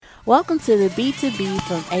Welcome to the B2B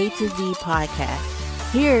from A to Z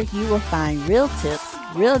podcast. Here you will find real tips,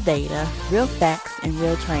 real data, real facts, and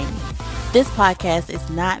real training. This podcast is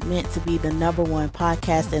not meant to be the number one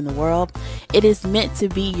podcast in the world. It is meant to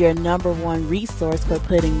be your number one resource for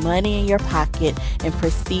putting money in your pocket and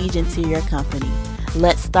prestige into your company.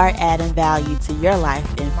 Let's start adding value to your life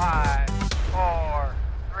in 5, 4,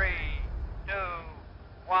 3, 2,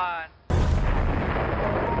 1.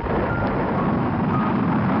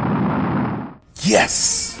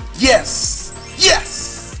 Yes, yes,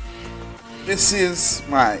 yes. This is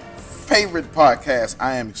my favorite podcast.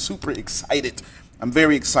 I am super excited. I'm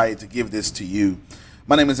very excited to give this to you.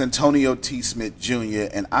 My name is Antonio T. Smith Jr.,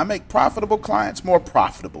 and I make profitable clients more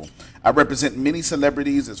profitable. I represent many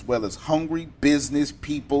celebrities as well as hungry business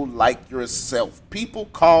people like yourself. People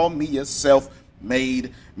call me a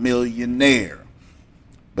self-made millionaire,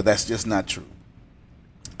 but that's just not true.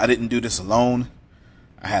 I didn't do this alone.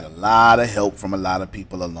 I had a lot of help from a lot of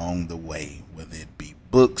people along the way, whether it be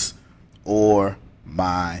books or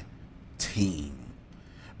my team.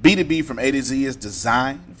 B2B from A to Z is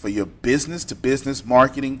designed for your business to business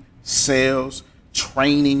marketing, sales,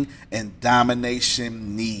 training, and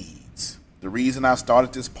domination needs. The reason I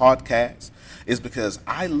started this podcast is because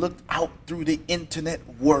I looked out through the internet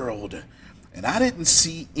world and I didn't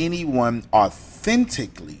see anyone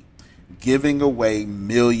authentically giving away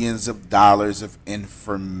millions of dollars of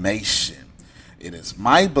information. It is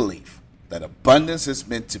my belief that abundance is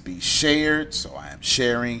meant to be shared, so I am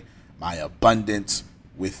sharing my abundance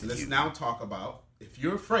with you. Let's now talk about if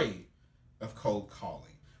you're afraid of cold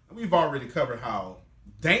calling. We've already covered how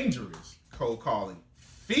dangerous cold calling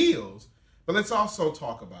feels, but let's also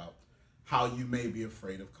talk about how you may be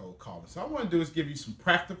afraid of cold calling. So what I want to do is give you some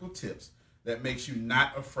practical tips that makes you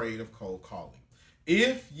not afraid of cold calling.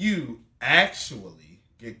 If you actually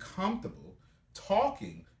get comfortable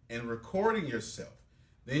talking and recording yourself,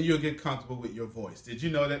 then you'll get comfortable with your voice. Did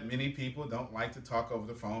you know that many people don't like to talk over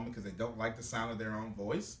the phone because they don't like the sound of their own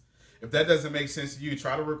voice? If that doesn't make sense to you,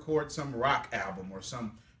 try to record some rock album or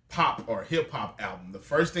some pop or hip hop album. The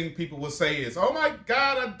first thing people will say is, "Oh my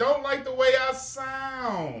God, I don't like the way I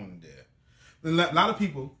sound." A lot of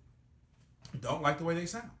people don't like the way they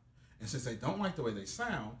sound. And since they don't like the way they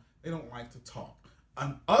sound, they don't like to talk.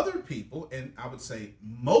 And other people, and I would say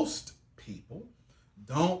most people,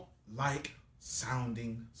 don't like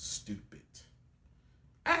sounding stupid.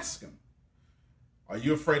 Ask them, are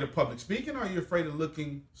you afraid of public speaking, or are you afraid of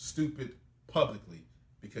looking stupid publicly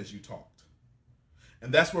because you talked?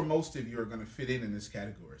 And that's where most of you are going to fit in this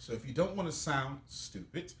category. So if you don't want to sound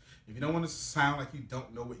stupid, if you don't want to sound like you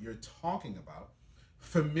don't know what you're talking about,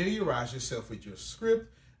 familiarize yourself with your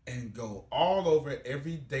script and go all over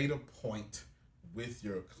every data point with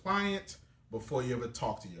your client before you ever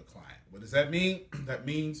talk to your client. What does that mean? That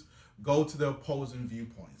means go to the opposing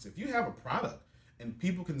viewpoints. If you have a product and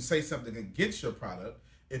people can say something against your product,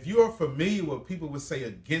 if you are familiar with what people would say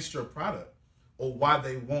against your product or why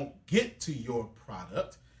they won't get to your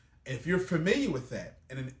product, if you're familiar with that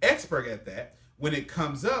and an expert at that, when it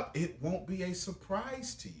comes up, it won't be a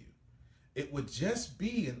surprise to you. It would just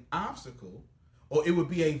be an obstacle, or it would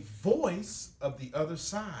be a voice of the other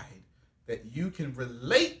side that you can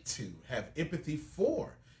relate to, have empathy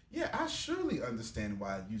for. Yeah, I surely understand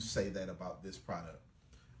why you say that about this product.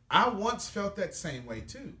 I once felt that same way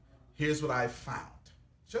too. Here's what I found.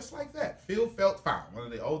 Just like that. Feel, felt, found. One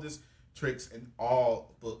of the oldest tricks in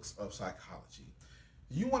all books of psychology.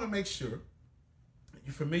 You want to make sure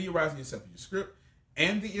you're familiarizing yourself with your script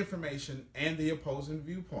and the information and the opposing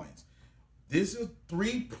viewpoints. These are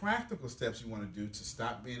 3 practical steps you want to do to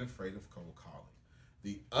stop being afraid of cold calling.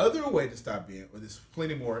 The other way to stop being, or there's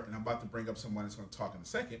plenty more, and I'm about to bring up someone that's going to talk in a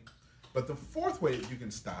second, but the 4th way that you can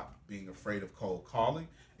stop being afraid of cold calling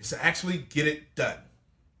is to actually get it done.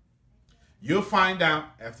 You'll find out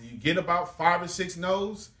after you get about 5 or 6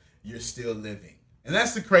 no's, you're still living. And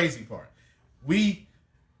that's the crazy part.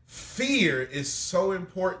 Fear is so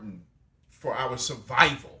important for our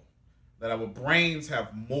survival that our brains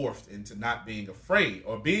have morphed into not being afraid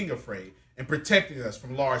or being afraid and protecting us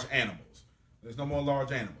from large animals. There's no more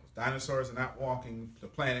large animals. Dinosaurs are not walking the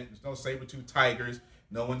planet. There's no saber-toothed tigers.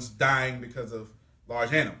 No one's dying because of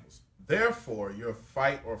large animals. Therefore, your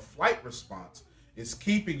fight or flight response is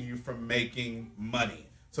keeping you from making money.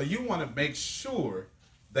 So you want to make sure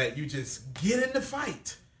that you just get in the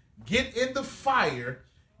fight. Get in the fire.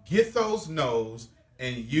 Get those no's,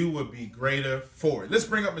 and you will be greater for it. Let's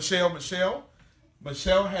bring up Michelle.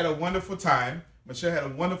 Michelle had a wonderful time. Michelle had a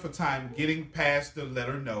wonderful time getting past the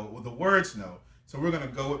letter no, or the words no. So we're going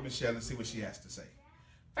to go with Michelle and see what she has to say.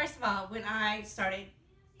 First of all, when I started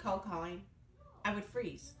cold calling, I would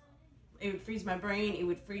freeze. It would freeze my brain. It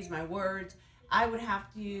would freeze my words. I would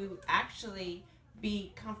have to actually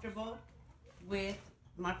be comfortable with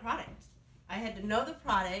my product. I had to know the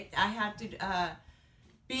product. I had to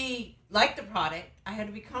be like the product. I had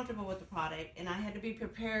to be comfortable with the product, and I had to be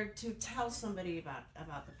prepared to tell somebody about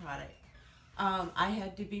the product. I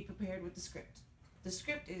had to be prepared with the script. The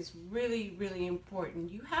script is really, really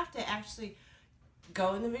important. You have to actually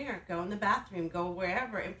go in the mirror, go in the bathroom, go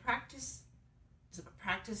wherever, and practice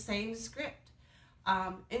saying the script.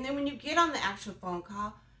 And then when you get on the actual phone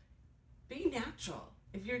call, be natural.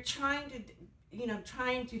 If you're trying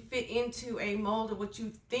to fit into a mold of what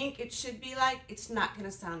you think it should be like, it's not going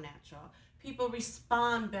to sound natural. People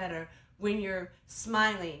respond better when you're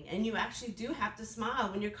smiling, and you actually do have to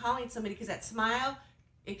smile when you're calling somebody, because that smile,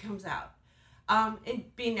 it comes out.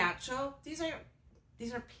 And be natural. These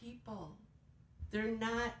are people. They're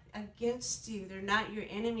not against you. They're not your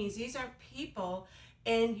enemies. These are people,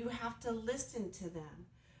 and you have to listen to them.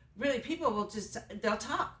 Really, people will they'll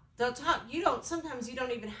talk. Sometimes you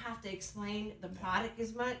don't even have to explain the product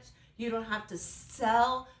as much. You don't have to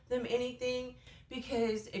sell them anything,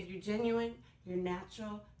 because if you're genuine, you're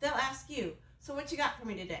natural, they'll ask you, so what you got for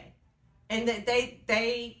me today? And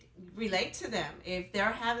they relate to them. If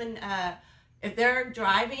they're having if they're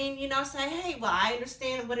driving, say, hey, well, I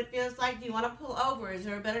understand what it feels like. Do you want to pull over? Is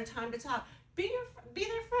there a better time to talk? Be their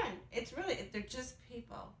friend. They're just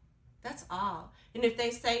people. That's all. And if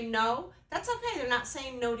they say no, that's okay. They're not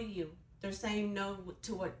saying no to you. They're saying no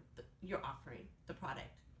to what you're offering, the product.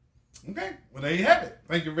 Okay. Well, there you have it.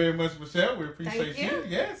 Thank you very much, Michelle. We appreciate you.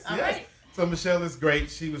 Yes. All right. So Michelle is great.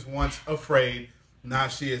 She was once afraid. Now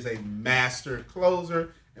she is a master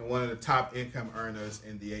closer and one of the top income earners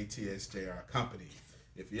in the ATSJR company.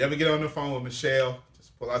 If you ever get on the phone with Michelle,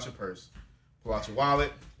 just pull out your purse, pull out your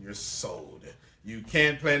wallet, you're sold. You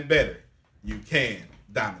can plan better. You can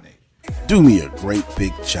dominate. Do me a great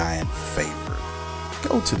big giant favor.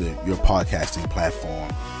 Go to your podcasting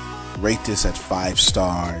platform. Rate this at 5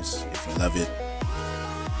 stars if you love it.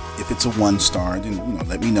 If it's a 1 star, then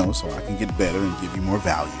let me know so I can get better and give you more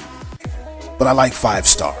value. But I like 5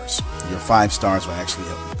 stars. Your 5 stars will actually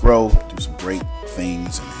help me grow, do some great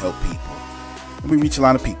things, and help people. And we reach a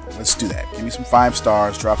lot of people. Let's do that. Give me some 5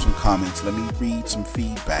 stars, drop some comments, let me read some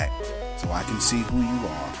feedback so I can see who you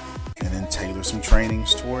are, and then tailor some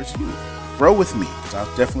trainings towards you. Grow with me, because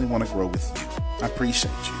I definitely want to grow with you. I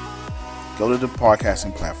appreciate you. Go to the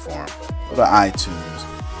podcasting platform, go to iTunes.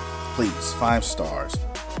 Please, 5 stars.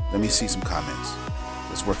 Let me see some comments.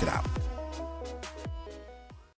 Let's work it out.